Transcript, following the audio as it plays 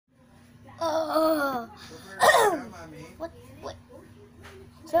Oh. What? What?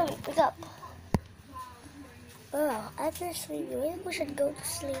 Zoe, wake up. Oh, after sleeping, maybe we should go to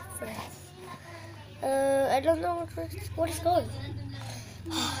sleep first. I don't know what is going on.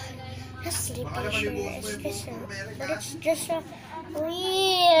 That's sleeping, sure. It's just a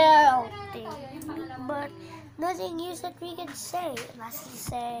real thing. But nothing use that we can say. Unless we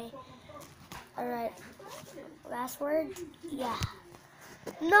say, alright, last word? Yeah.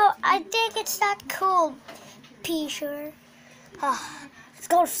 No, I think it's not cool, P. Sure. Let's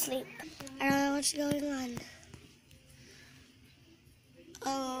go to sleep. I don't know what's going on.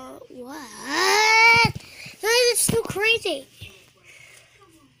 What? That's too crazy.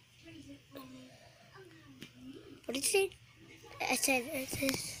 What did you say? I said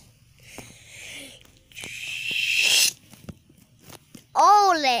it's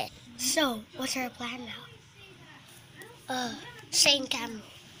Ole. So, what's our plan now? Saying Cam.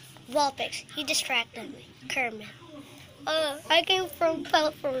 Vulpix, he distracted me. Kermit. I fell from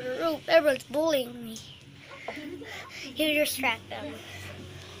the roof. Everyone's bullying me. You distract them.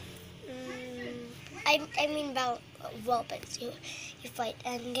 I mean about Vulpix. You fight.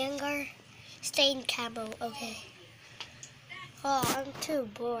 And Gengar, stay in Cabo. Okay. Oh, I'm too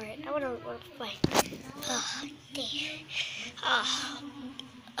bored. I want to fight. Oh, damn.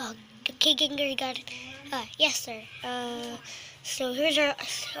 Okay, Gengar, you got it. Yes, sir. So here's our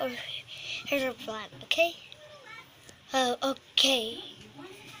plan. Okay. Okay.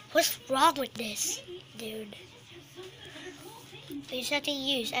 What's wrong with this, dude? There's nothing to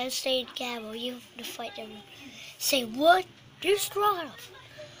use. I'll stay in Cabo. You have to fight them. Say what? You're strong enough.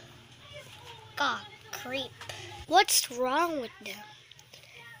 God, creep. What's wrong with them?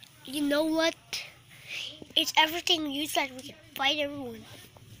 You know what? It's everything you said. We can fight everyone.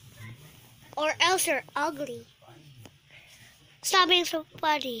 Or else you're ugly. Stop being so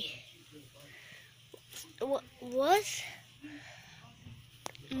funny. What?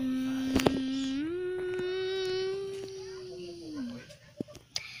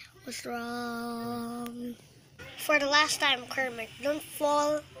 What's wrong? For the last time, Kermit, don't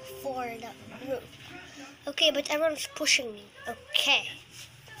fall for the roof. Okay, but everyone's pushing me. Okay.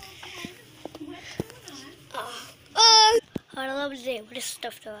 I love it. What is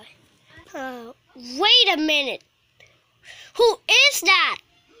stuff toy? Wait a minute. Who is that?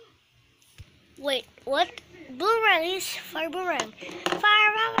 Wait, what? Boomerang is fire boomerang.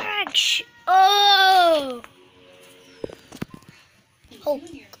 Fire boomerang. Oh,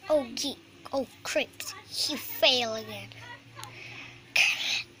 geek. Oh, crips. He failed again.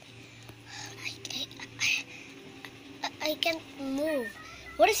 I can't move.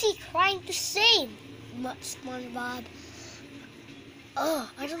 What is he trying to say, SpongeBob? Oh,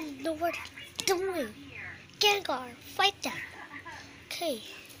 I don't know what they're doing. Gengar, fight them. Okay.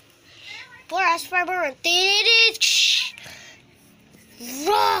 Boras Fiber.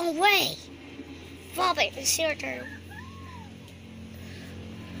 Wrong way. Vulpix, it's your turn.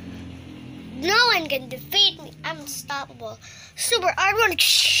 No one can defeat me. I'm unstoppable. Super Art.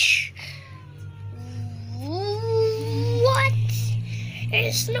 What?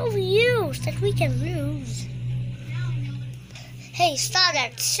 There's no use that we can lose. Hey, stop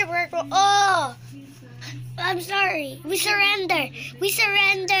that. Super Art. Oh, I'm sorry. We surrender. We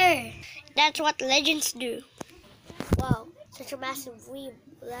surrender. That's what legends do. Wow, such a massive weeb.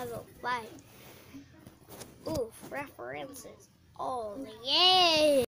 Level 5. Ooh, references. Oh, yay!